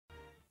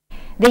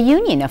The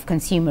Union of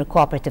Consumer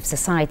Cooperative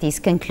Societies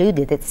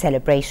concluded its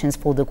celebrations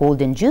for the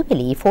Golden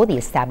Jubilee for the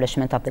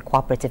establishment of the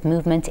cooperative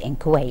movement in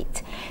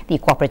Kuwait. The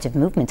cooperative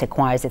movement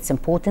acquires its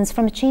importance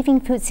from achieving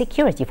food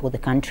security for the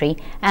country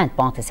and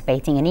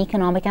participating in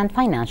economic and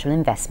financial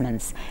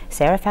investments.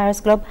 Sarah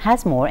Farah's Globe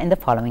has more in the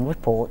following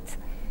report.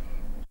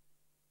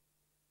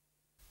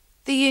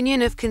 The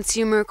Union of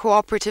Consumer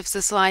Cooperative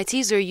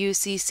Societies, or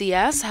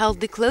UCCS, held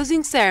the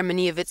closing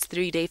ceremony of its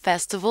three-day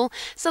festival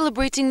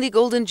celebrating the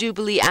Golden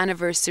Jubilee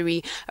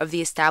anniversary of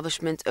the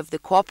establishment of the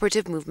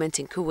cooperative movement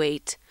in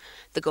Kuwait.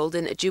 The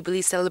Golden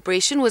Jubilee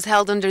celebration was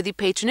held under the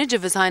patronage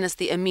of His Highness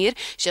the Amir,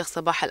 Sheikh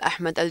Sabah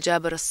Al-Ahmad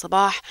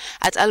Al-Sabah,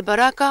 at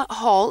Al-Baraka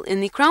Hall in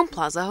the Crown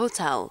Plaza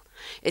Hotel.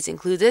 It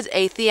included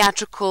a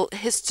theatrical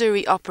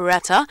history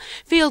operetta,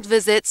 field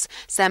visits,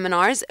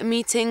 seminars,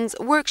 meetings,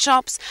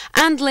 workshops,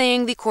 and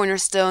laying the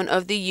cornerstone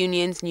of the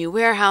union's new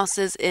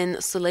warehouses in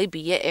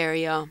Sulaybiya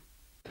area.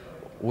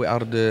 We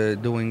are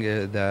doing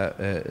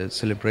the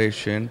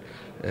celebration,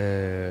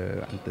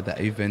 the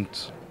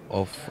event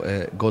of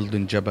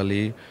Golden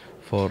Jubilee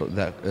for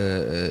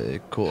the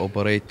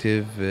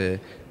cooperative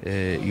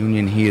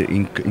union here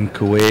in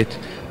Kuwait.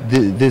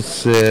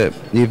 This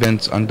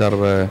event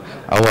under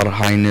our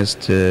Highness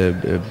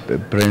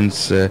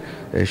Prince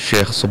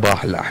Sheikh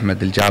Sabah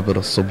Al-Ahmad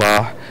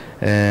Al-Sabah,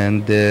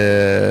 and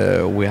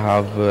we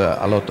have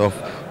a lot of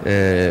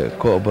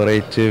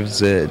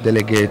cooperatives,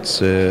 delegates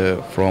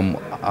from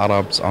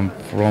Arabs and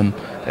from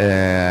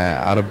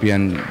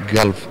Arabian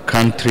Gulf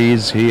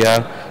countries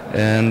here,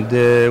 and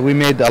we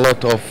made a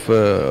lot of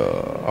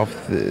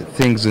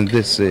things in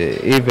this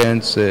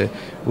events.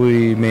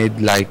 We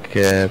made like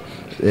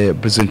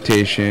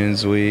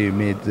presentations, we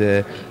made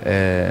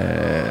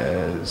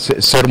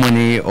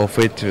ceremony of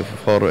it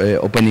for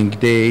opening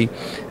day,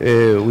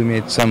 we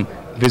made some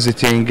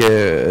visiting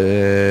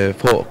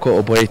for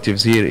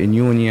cooperatives here in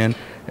Union,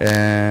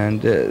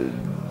 and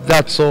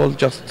that's all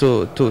just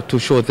to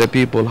show the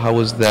people how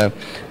is the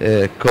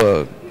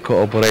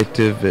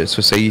cooperative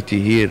society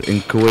here in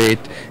Kuwait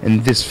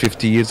in this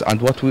 50 years and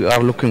what we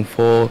are looking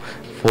for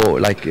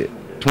like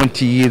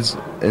 20 years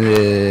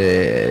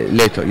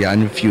later, in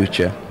the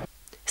future.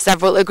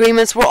 Several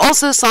agreements were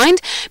also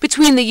signed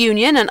between the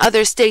union and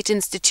other state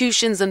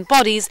institutions and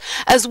bodies,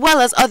 as well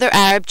as other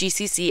Arab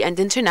GCC and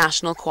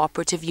international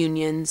cooperative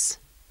unions.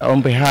 On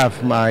behalf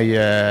of my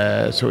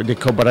Saudi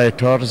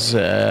cooperators,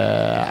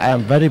 I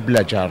am very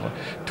pleased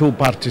to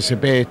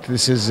participate.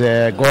 This is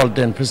a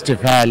Golden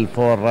Festival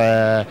for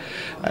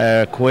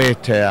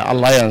Kuwait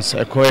Alliance,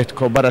 Kuwait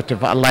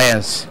Cooperative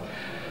Alliance.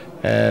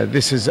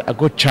 This is a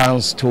good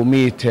chance to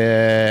meet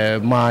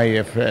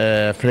my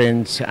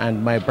friends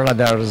and my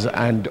brothers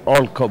and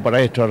all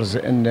cooperators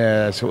in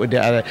Saudi,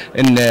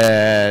 in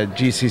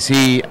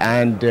GCC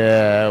and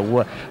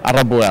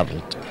Arab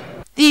world.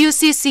 The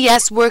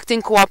UCCS worked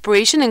in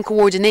cooperation and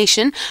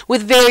coordination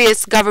with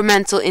various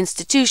governmental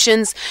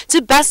institutions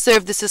to best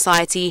serve the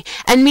society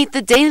and meet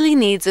the daily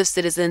needs of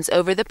citizens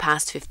over the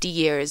past 50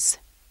 years.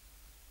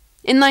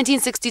 In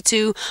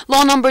 1962,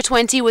 Law No.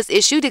 20 was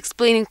issued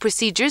explaining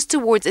procedures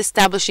towards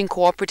establishing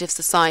cooperative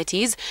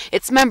societies,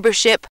 its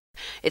membership,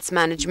 its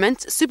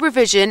management,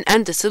 supervision,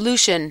 and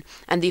dissolution,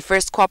 and the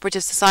first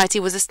cooperative society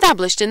was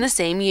established in the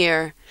same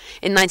year.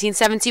 In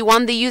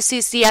 1971, the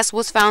UCCS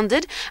was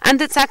founded, and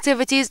its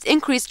activities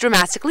increased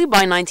dramatically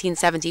by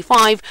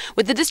 1975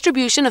 with the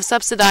distribution of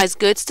subsidized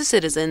goods to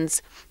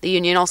citizens. The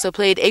union also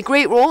played a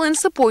great role in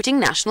supporting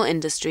national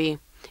industry.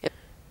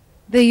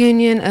 The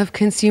Union of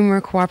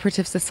Consumer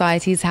Cooperative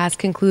Societies has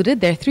concluded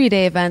their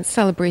three-day event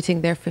celebrating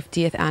their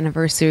 50th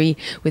anniversary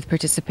with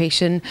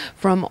participation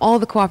from all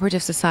the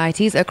cooperative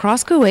societies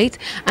across Kuwait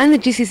and the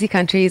GCC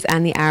countries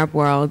and the Arab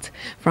world.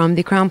 From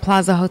the Crown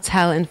Plaza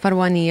Hotel in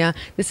Farwaniya,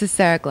 this is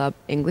Sarah Globe,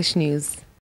 English News.